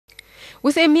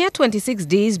With a mere 26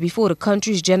 days before the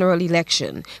country's general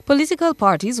election, political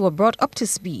parties were brought up to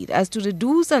speed as to the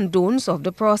do's and don'ts of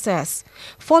the process.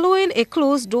 Following a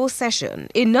closed-door session,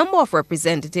 a number of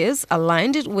representatives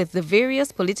aligned with the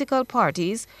various political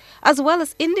parties, as well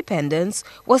as independents,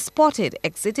 were spotted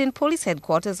exiting police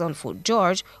headquarters on Fort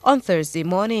George on Thursday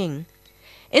morning.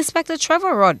 Inspector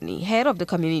Trevor Rodney, head of the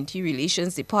Community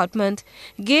Relations Department,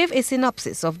 gave a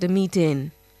synopsis of the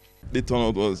meeting. The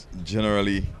turnout was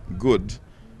generally good.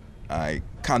 I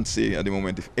can't say at the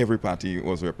moment if every party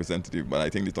was representative, but I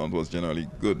think the turnout was generally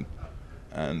good.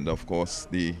 And of course,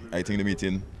 I think the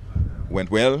meeting went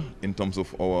well in terms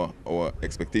of our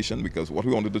expectation, because what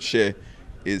we wanted to share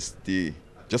is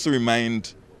just to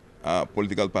remind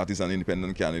political parties and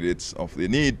independent candidates of the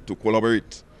need to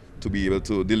collaborate to be able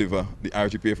to deliver. The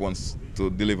RGPF wants to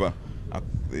deliver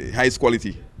the highest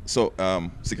quality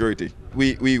security.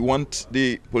 We want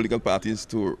the political parties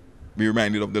to be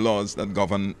reminded of the laws that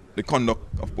govern the conduct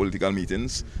of political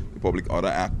meetings, the Public Order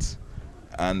Act,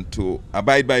 and to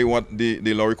abide by what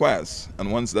the law requires.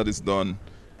 And once that is done,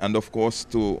 and of course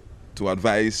to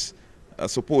advise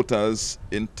supporters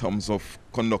in terms of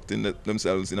conducting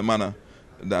themselves in a manner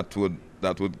that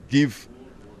would give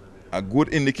a good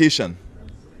indication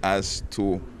as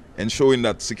to ensuring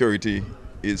that security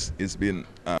is being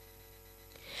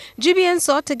GBN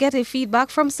sought to get a feedback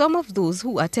from some of those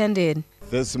who attended.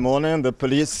 This morning, the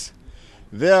police,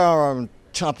 they are on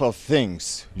top of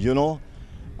things,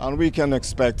 and we can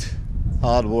expect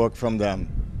hard work from them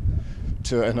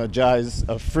to energize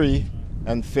a free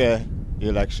and fair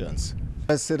elections.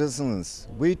 As citizens,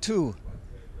 we too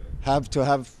have to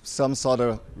have some sort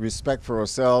of respect for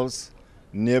ourselves,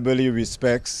 neighborly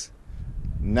respects,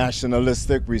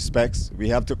 nationalistic respects. We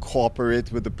have to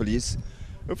cooperate with the police.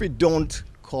 If we don't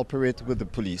cooperate with the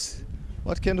police,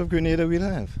 what kind of Grenada we'll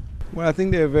have? Well, I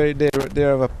think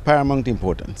they're of a paramount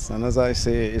importance, and as I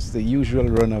say, it's the usual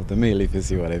run of the mill, if you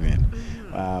see what I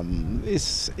mean.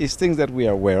 It's things that we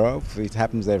are aware of. It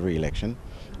happens every election,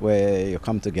 where you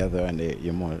come together and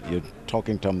you talk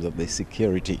in terms of the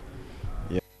security.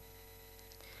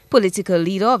 Political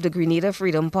leader of the Grenada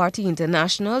Freedom Party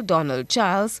International, Donald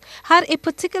Childs, had a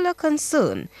particular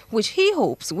concern, which he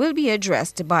hopes will be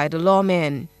addressed by the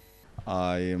lawmen.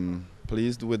 I am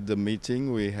pleased with the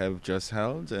meeting we have just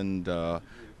held, and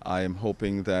I am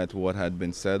hoping that what had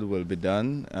been said will be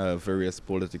done. Various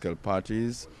political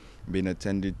parties being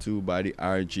attended to by the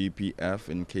RGPF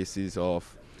in cases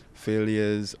of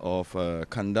failures of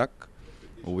conduct.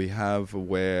 We have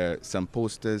where some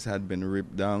posters had been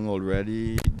ripped down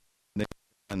already,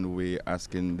 and we're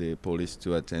asking the police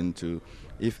to attend to,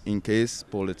 if in case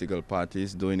political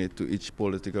parties doing it to each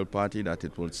political party, that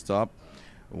it will stop.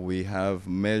 We have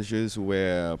measures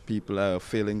where people are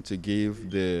failing to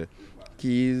give the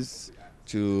keys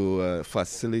to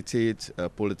facilitate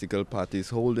political parties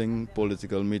holding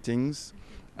political meetings.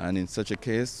 And in such a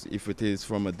case, if it is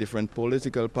from a different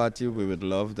political party, we would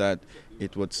love that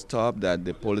it would stop, that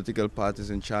the political parties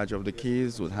in charge of the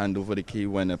keys would hand over the key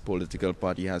when a political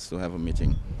party has to have a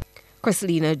meeting.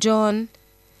 Christelina John,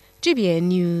 GBN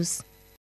News.